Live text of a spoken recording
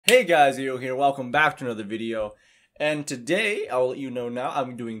Hey guys, Eo here. Welcome back to another video. And today, I'll let you know now,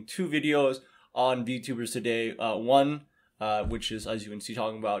 I'm doing two videos on VTubers today. One, which is, as you can see,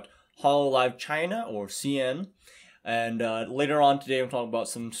 talking about HoloLive China, or CN. And later on today, I'm talking about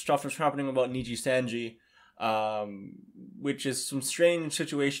some stuff that's happening about Niji Sanji, which is some strange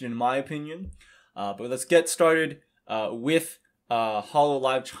situation in my opinion. But let's get started with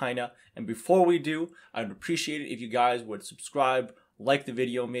HoloLive China. And before we do, I'd appreciate it if you guys would subscribe, like the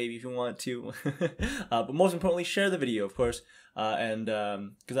video maybe if you want to, but most importantly share the video, of course, and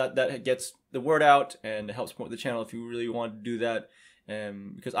because that gets the word out and it helps promote the channel if you really want to do that,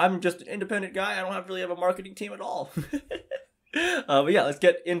 because I'm just an independent guy. I don't really have a marketing team at all. But yeah, let's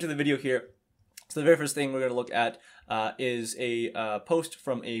get into the video here. So the very first thing we're going to look at is a post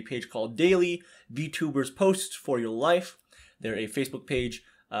from a page called Daily VTubers Posts for Your Life. They're a Facebook page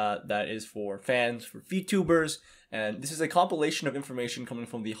that is for fans, for VTubers, and this is a compilation of information coming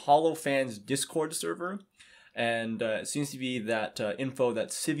from the HoloFans Discord server, and it seems to be that info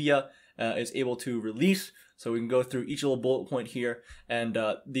that Sivia is able to release. So we can go through each little bullet point here, and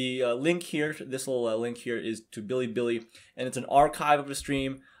the link here, this little link here, is to BiliBili, and it's an archive of the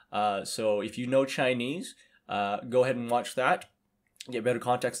stream. So if you know Chinese, go ahead and watch that, get better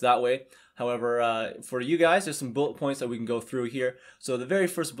context that way. However, for you guys, there's some bullet points that we can go through here. So the very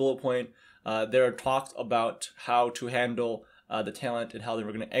first bullet point, there are talks about how to handle the talent and how they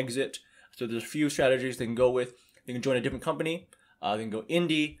were going to exit. So there's a few strategies they can go with. They can join a different company, they can go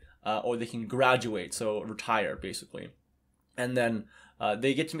indie, or they can graduate, so retire basically. And then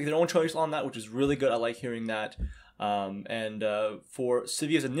they get to make their own choice on that, which is really good. I like hearing that. And for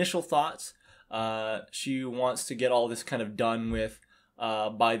Sivia's initial thoughts, she wants to get all this kind of done with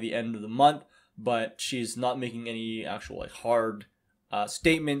by the end of the month, but she's not making any actual hard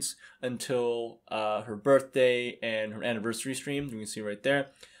statements until her birthday and her anniversary stream. You can see right there.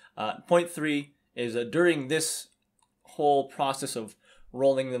 Point 3 is during this whole process of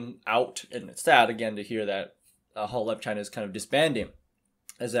rolling them out, and it's sad again to hear that HoloLive China is kind of disbanding,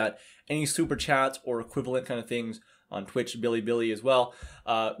 is that any super chats or equivalent kind of things on Twitch, BiliBili as well,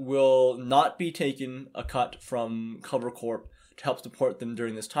 will not be taken a cut from Cover Corp to help support them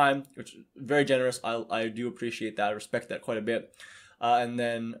during this time, which is very generous. I do appreciate that. I respect that quite a bit. And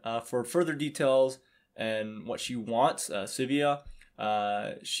then for further details and what she wants, Sivia,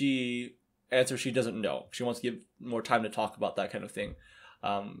 she answers she doesn't know. She wants to give more time to talk about that kind of thing.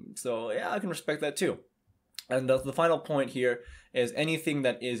 So yeah, I can respect that too. And the final point here is anything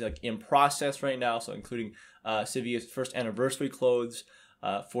that is in process right now, so including Sivia's first anniversary clothes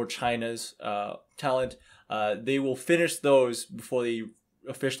for China's talent, they will finish those before they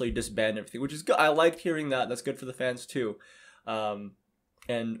officially disband everything, which is good. I liked hearing that. That's good for the fans too, and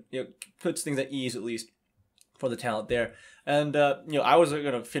puts things at ease at least for the talent there. And I was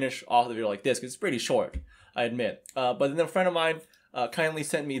gonna finish off the video like this because it's pretty short, I admit. But then a friend of mine kindly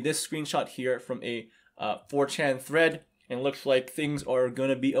sent me this screenshot here from a 4chan thread, and it looks like things are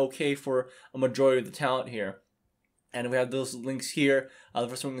gonna be okay for a majority of the talent here. And we have those links here. The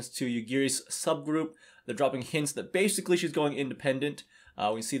first one is to Yugiri's subgroup. They're dropping hints that basically she's going independent.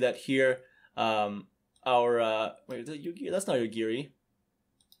 We see that here. Wait, is that Yugiri? That's not Yugiri,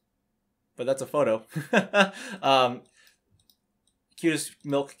 but that's a photo. Cutest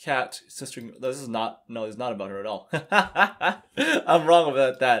milk cat sister. This is not. No, it's not about her at all. I'm wrong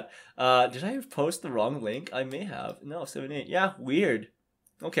about that. Did I post the wrong link? I may have. No, 7-8. Yeah, weird.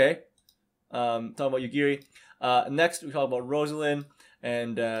 Okay. Talking about Yugiri. Next, we talk about Rosalind,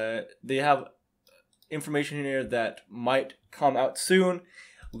 and they have information here that might come out soon.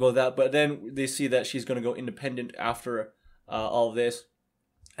 We'll go with that, but then they see that she's going to go independent after all of this,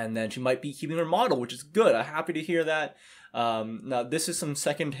 and then she might be keeping her model, which is good. I'm happy to hear that. Now, this is some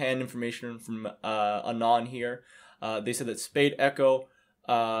second-hand information from Anon here. They said that Spade Echo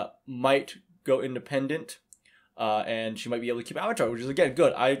might go independent, and she might be able to keep Avatar, which is, again,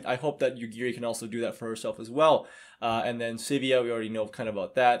 good. I hope that Yugiri can also do that for herself as well. And then Sivia, we already know kind of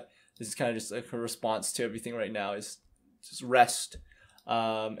about that. This is kind of just like her response to everything right now is just rest.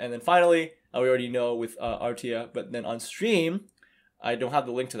 And then finally, we already know with Artia, but then on stream, I don't have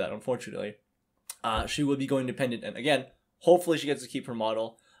the link to that, unfortunately. She will be going independent, and again, hopefully she gets to keep her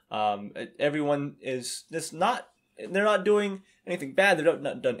model. Everyone is just not, they're not doing anything bad. They've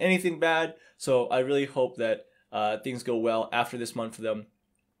not done anything bad. So I really hope that things go well after this month for them.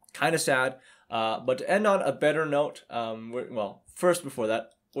 Kind of sad. But to end on a better note, first before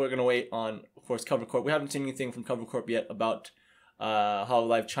that, we're going to wait on, of course, Cover Corp. We haven't seen anything from Cover Corp yet about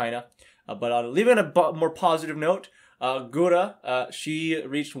HoloLive China. But on leaving a more positive note, Gura, she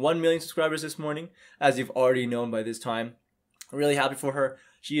reached 1 million subscribers this morning, as you've already known by this time. Really happy for her.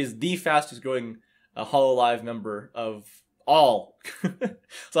 She is the fastest growing HoloLive member of all.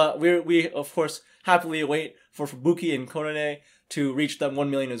 So we of course happily await for Fubuki and Korone to reach them 1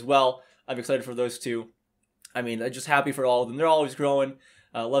 million as well. I'm excited for those two. I mean, I'm just happy for all of them. They're always growing.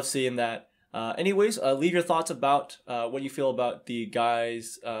 Love seeing that. Anyways, leave your thoughts about what you feel about the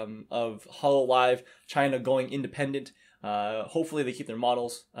guys of HoloLive China going independent. Hopefully they keep their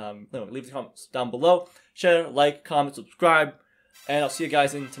models. Leave the comments down below. Share, like, comment, subscribe. And I'll see you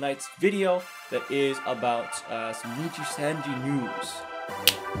guys in tonight's video that is about some Nichi Sanji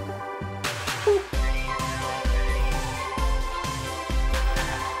news.